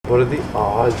What are the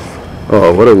odds?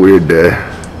 Oh, what a weird day.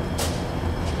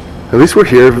 At least we're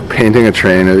here painting a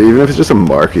train, even if it's just a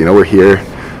mark, you know, we're here.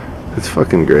 It's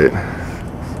fucking great.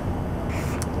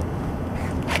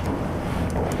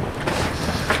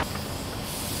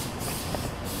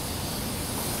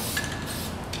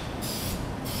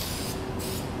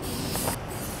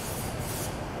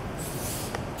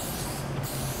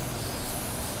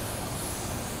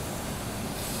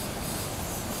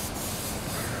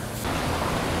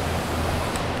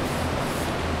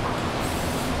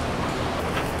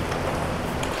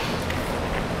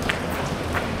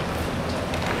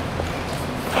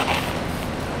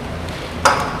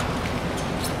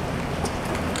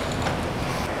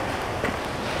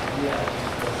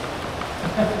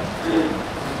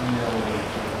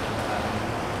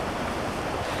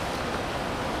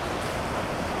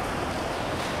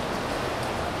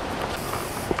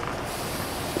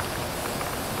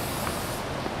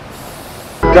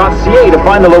 .ca to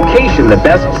find the location that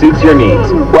best suits your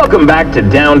needs. Welcome back to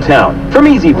downtown. From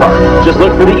Easy Park, just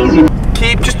look for the Easy.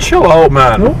 Keep, just chill out,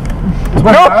 man. Nope.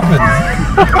 What happened?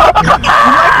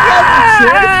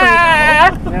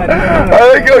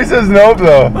 I like how he says nope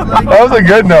though. That was a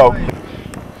good nope.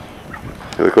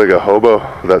 You look like a hobo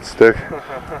with that stick.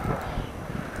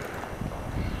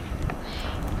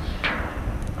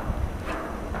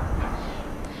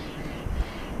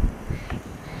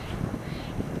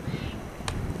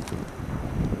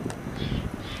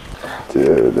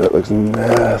 Dude, that looks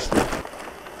nasty.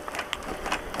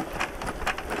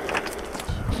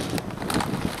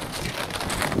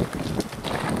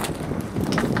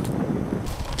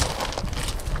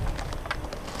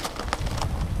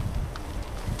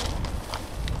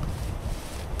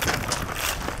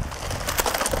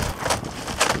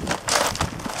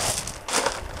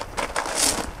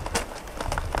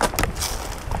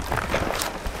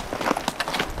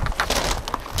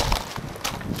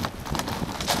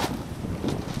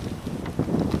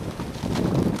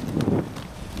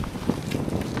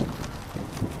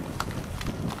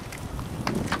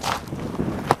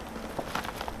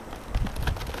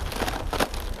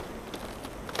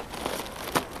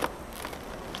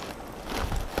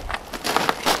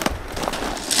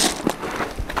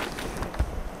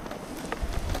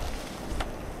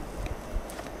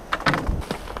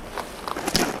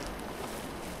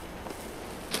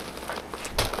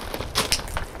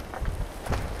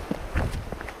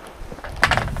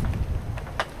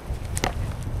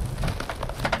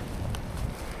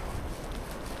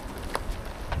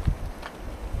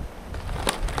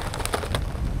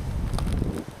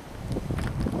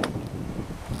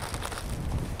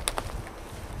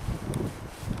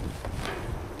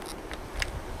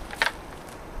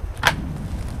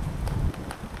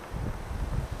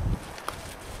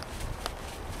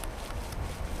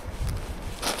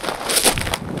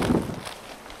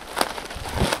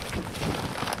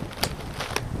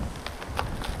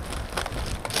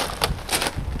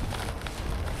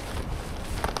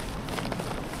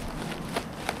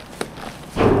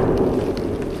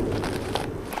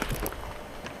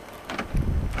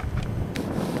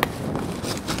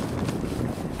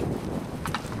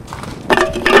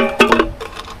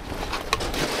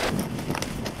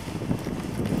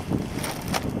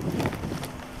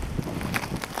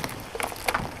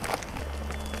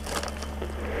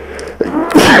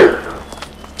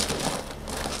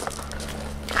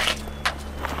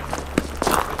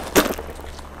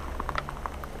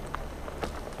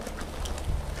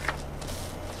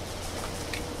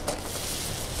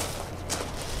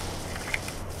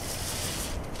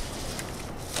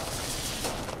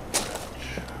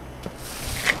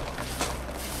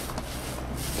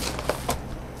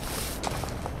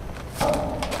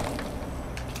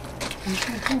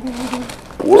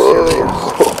 Whoa!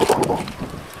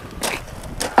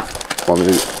 Want me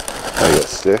to? I got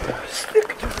stick.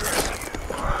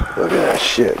 Look at that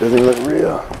shit. Doesn't even look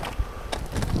real.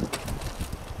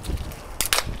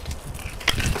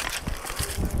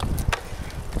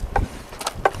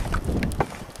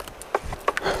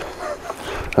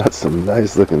 That's some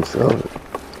nice looking silver.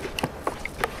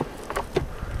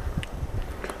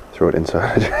 Throw it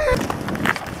inside.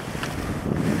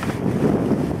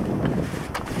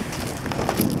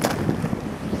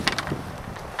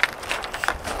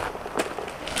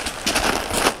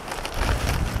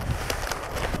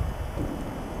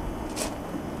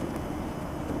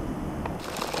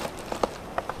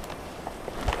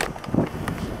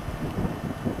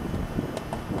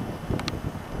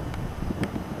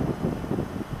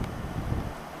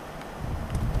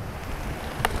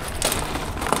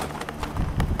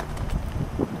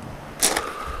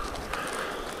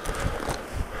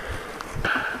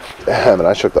 Damn, and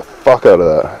I shook the fuck fuck out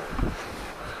of that.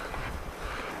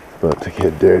 About to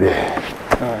get dirty.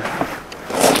 Alright.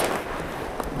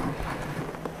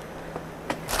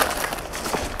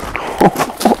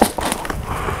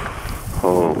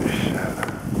 Holy shit.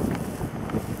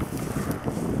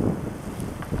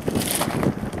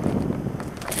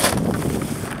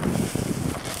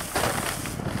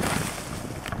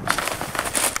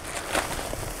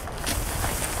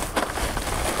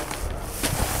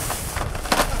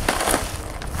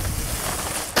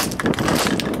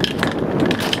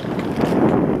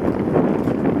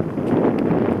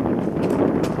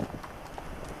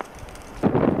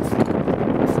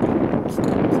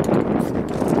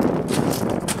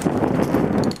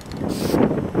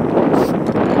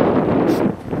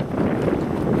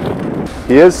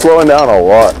 He is slowing down a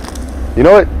lot. You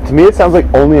know what? To me, it sounds like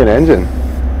only an engine.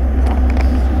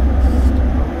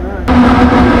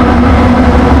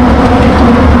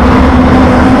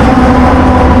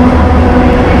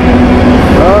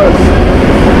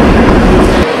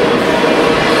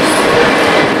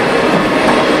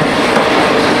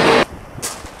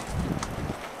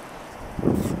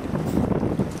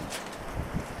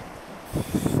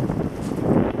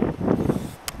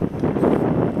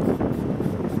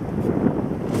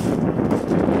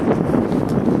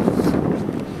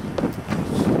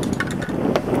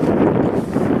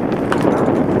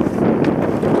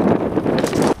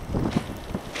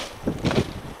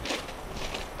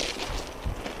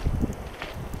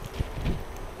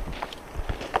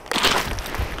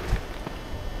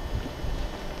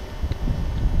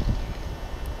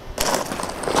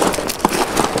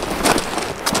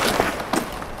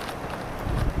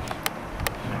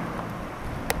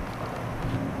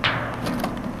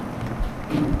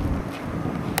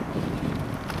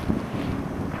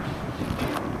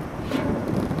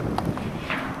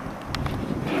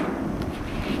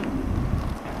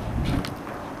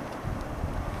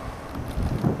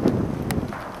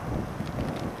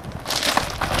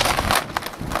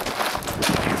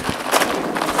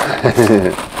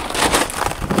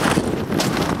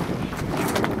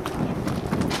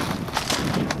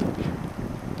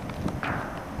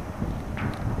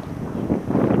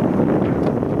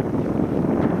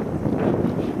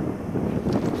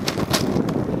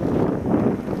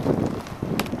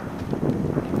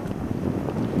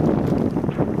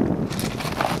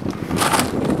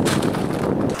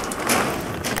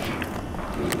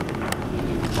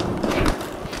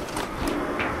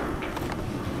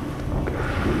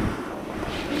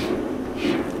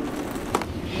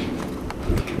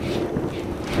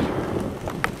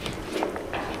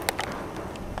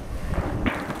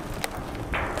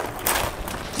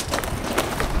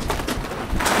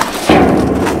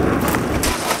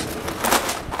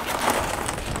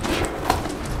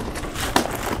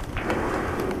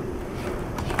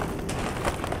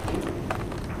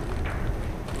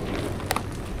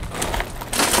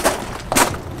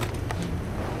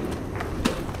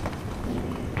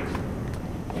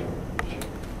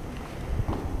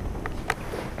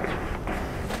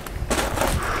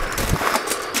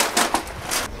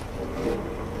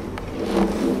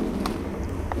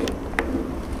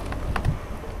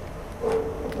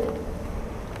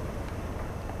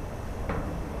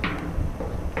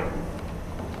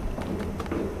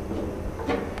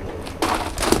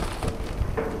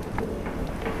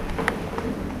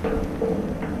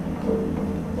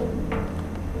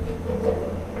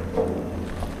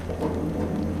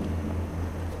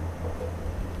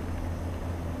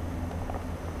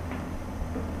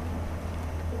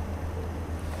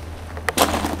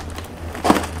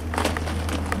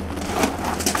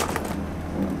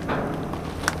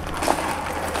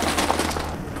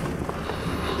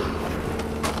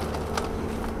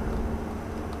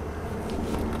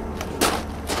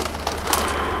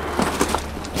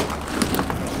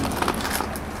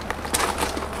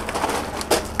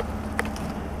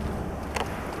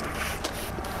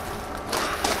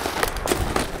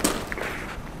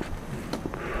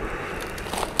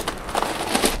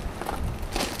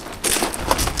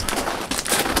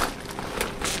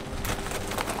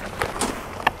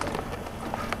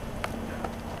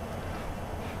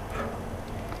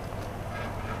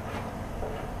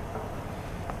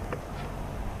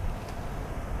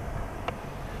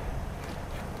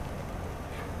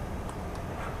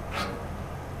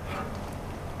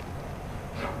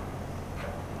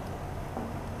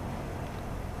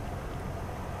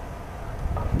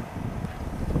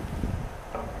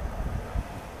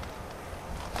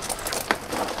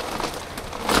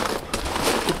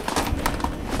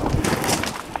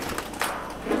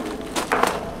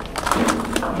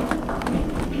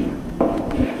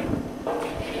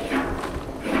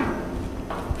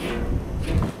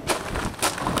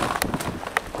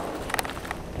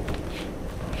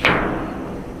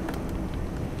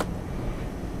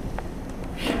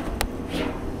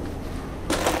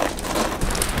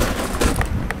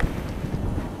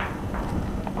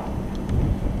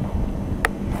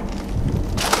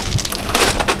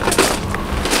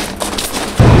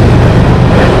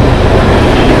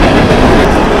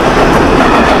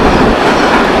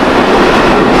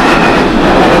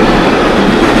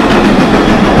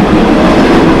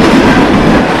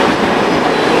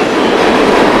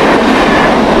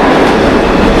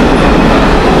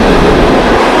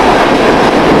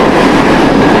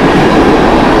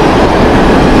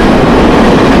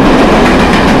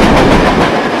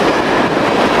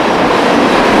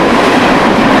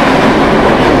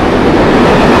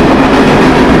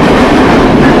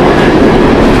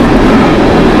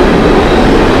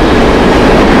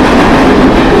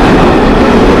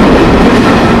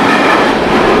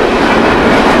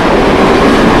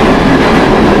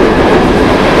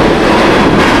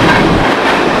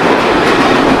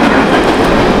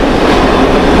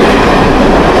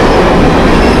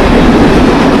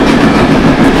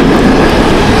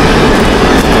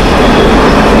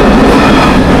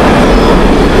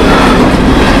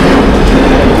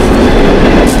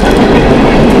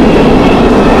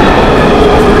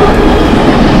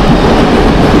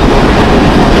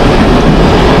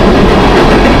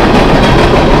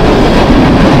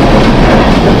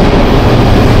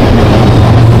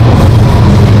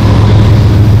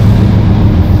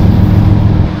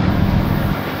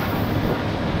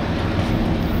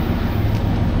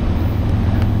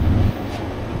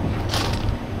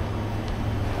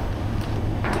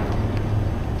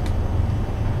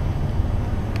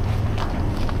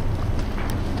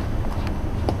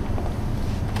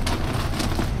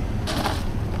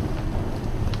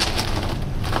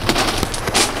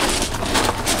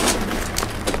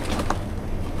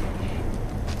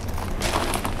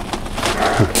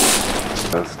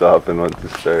 I'll stop and want to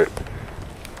start.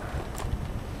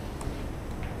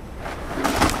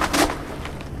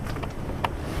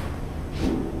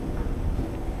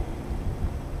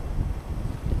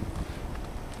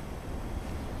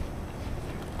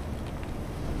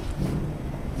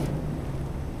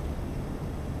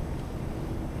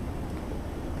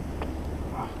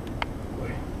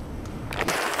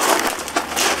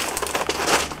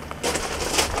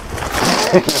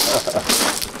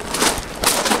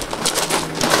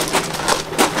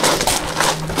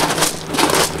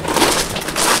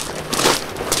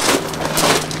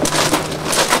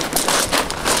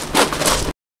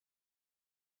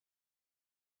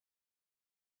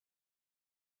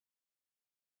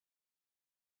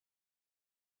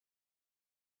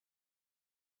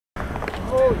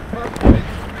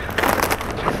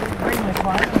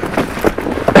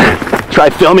 Try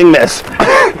filming this.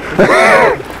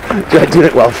 Try doing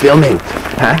it while filming,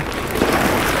 huh?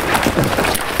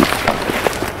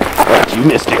 But you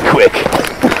missed it quick.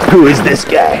 Who is this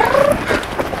guy?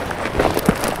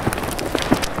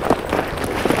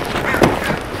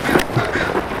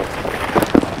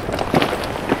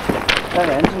 That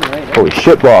engine right there. Holy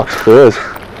shit box, there is.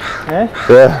 Eh?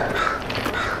 Yeah.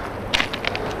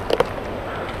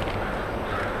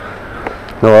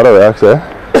 No auto racks, eh?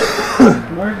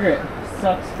 Margaret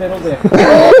sucks fiddle dick.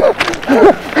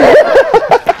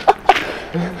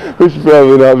 We should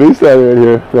probably not be standing right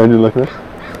here. The engine like this. Is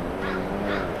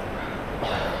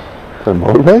that a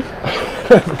motorbike?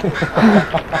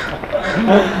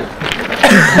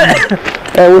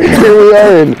 And here we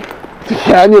are in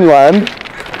Canyonland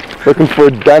looking for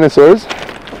dinosaurs.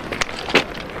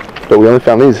 But we only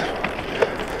found these.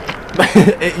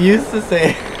 It used to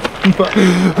say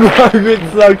Margaret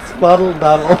sucks fuddle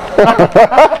duddle.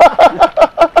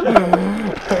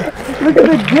 Look at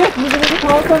the dick, look at the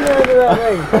top on the end of that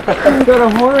thing. It's got a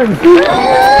horn.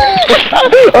 I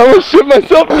almost shit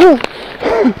myself.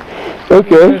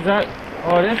 Okay. Is that,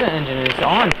 oh, it is an engine, it's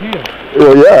on too.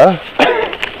 Well, yeah.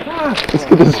 Let's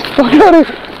get this fuck out of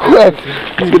here. Quick.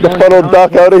 Let's get the fuddle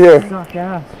duck out of here. Suck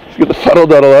ass. Let's get the fuddle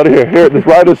duddle out of here. Here, let's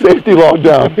ride a safety log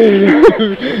down.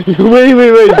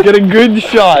 Wait, get a good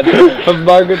shot of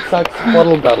Margaret sucks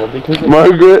fuddle duddle because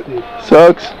Margaret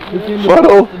sucks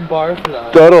fuddle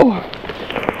duddle.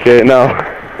 Okay, now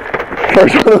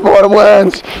first one at the bottom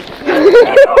lands.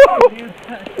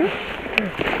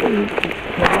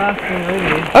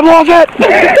 I lost it.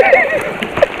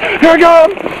 Here I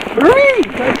come.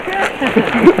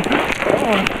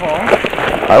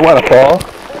 I want to fall.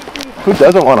 Who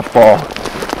doesn't want to fall?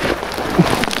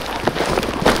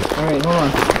 Alright, hold on.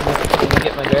 Let me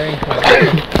get my bearings.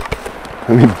 I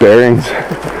need bearings. I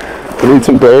need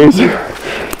some berries.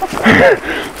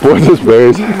 What's this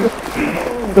berries?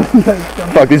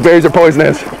 Fuck, these berries are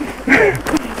poisonous.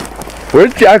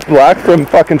 Where's Jack Black from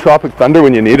fucking Tropic Thunder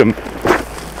when you need him?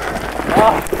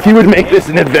 He would make this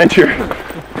an adventure.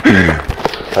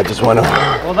 I just want to.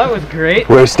 Well, that was great.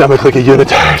 Wear a stomach like a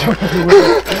unitard.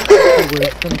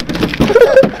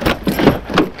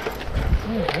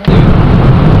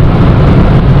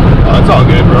 Oh, it's all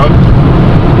good, bro.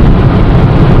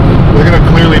 They're gonna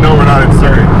clearly know we're not in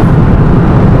Surrey.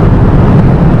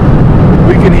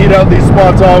 We can eat out these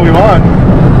spots all we want.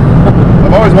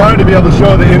 I've always wanted to be able to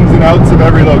show the ins and outs of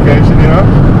every location, you know?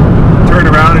 Turn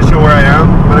around and show where I am,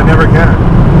 but I never can.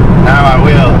 Now I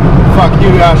will. Fuck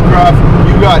you, Ashcroft.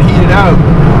 You got heated out.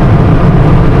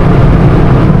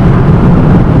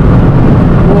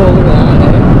 Whoa, look at that, eh?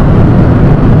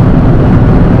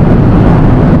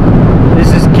 This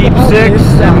is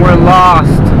Keep6 and we're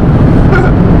lost.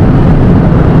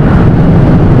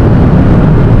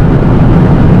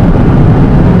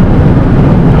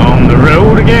 On the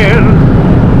road again.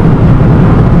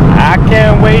 I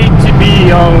can't wait to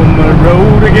be on the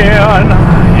road again.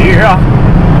 Yeah.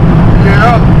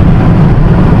 Yeah.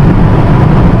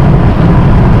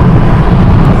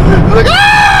 Like,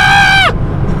 ah!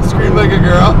 Scream like a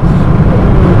girl.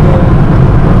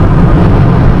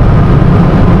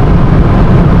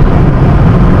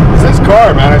 It's this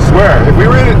car, man, I swear. If we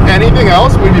were in anything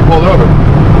else, we'd be pulled over.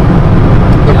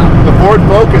 The Ford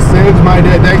Focus saves my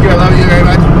day. Thank you, I love you very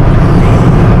much.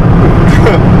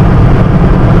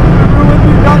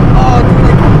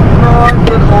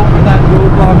 Over that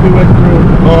roadblock we went through.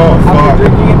 Oh, fuck. After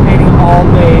drinking and painting all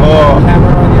day. Oh.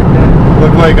 Camera on your head.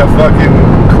 Look like a fucking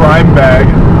crime bag.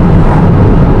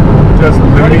 Just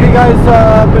What have you guys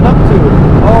been up to?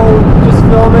 Oh, just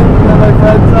filming at my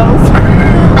friend's house.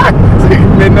 It's like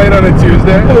midnight on a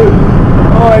Tuesday.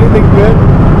 Oh, anything good?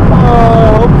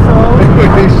 Oh, hope so. We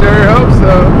sure hope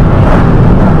so.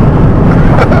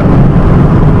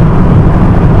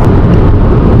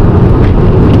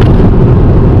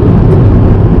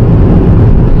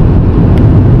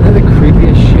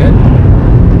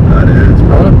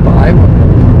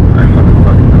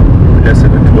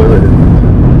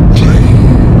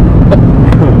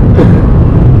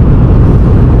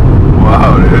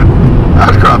 Wow, dude.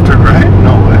 Ashcroft turned right?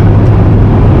 No way.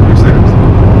 Are you serious?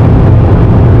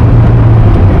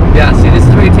 Yeah, see, this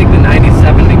is where you take the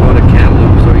 97 to go to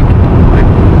Kamloops, or you can, Like,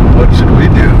 what should we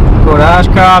do? go to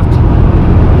Ashcroft.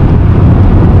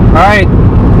 Alright,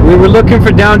 we were looking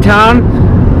for downtown,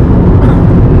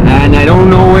 and I don't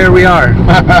know where we are.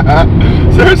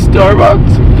 Is there a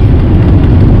Starbucks?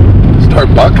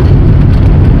 Starbuck?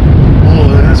 Oh,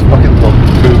 look at this fucking little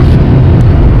booth.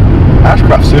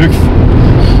 Ashcroft 6.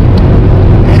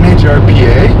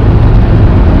 NHRPA?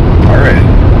 Alright.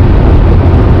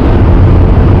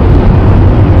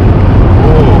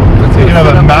 Oh, you can have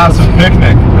a massive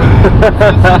picnic.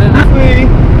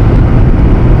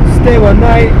 Stay one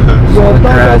night, your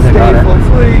bubble stay for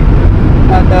free,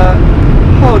 and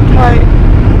hold tight.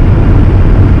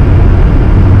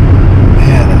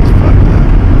 Man, that's fucked up.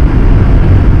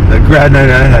 The Grad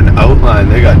 99 had an outline,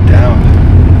 they got down.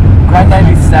 Grad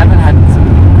 97 had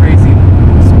some crazy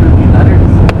spooky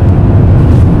letters.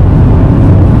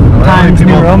 Times New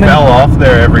People Roman. fell off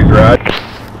there every grad.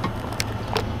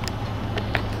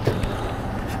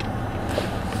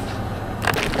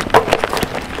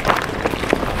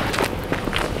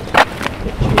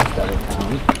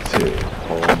 Dude,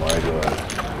 oh my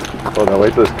god. Oh no,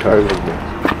 wait till this car goes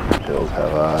by. Hills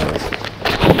have eyes.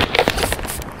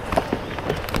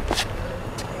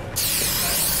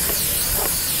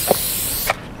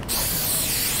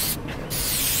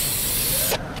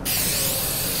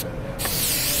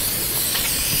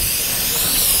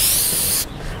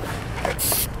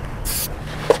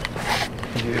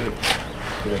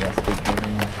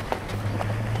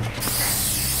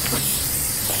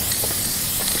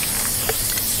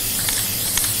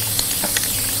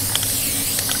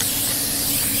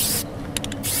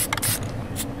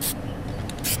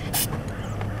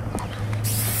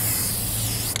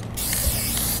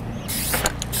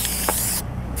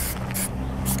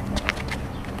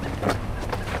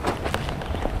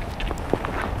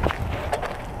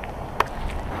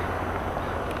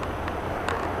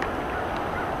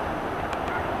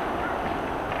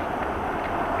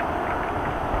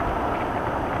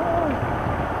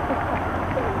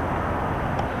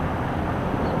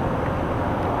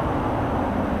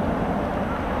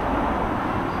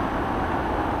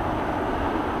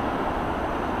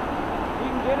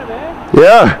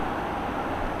 Yeah.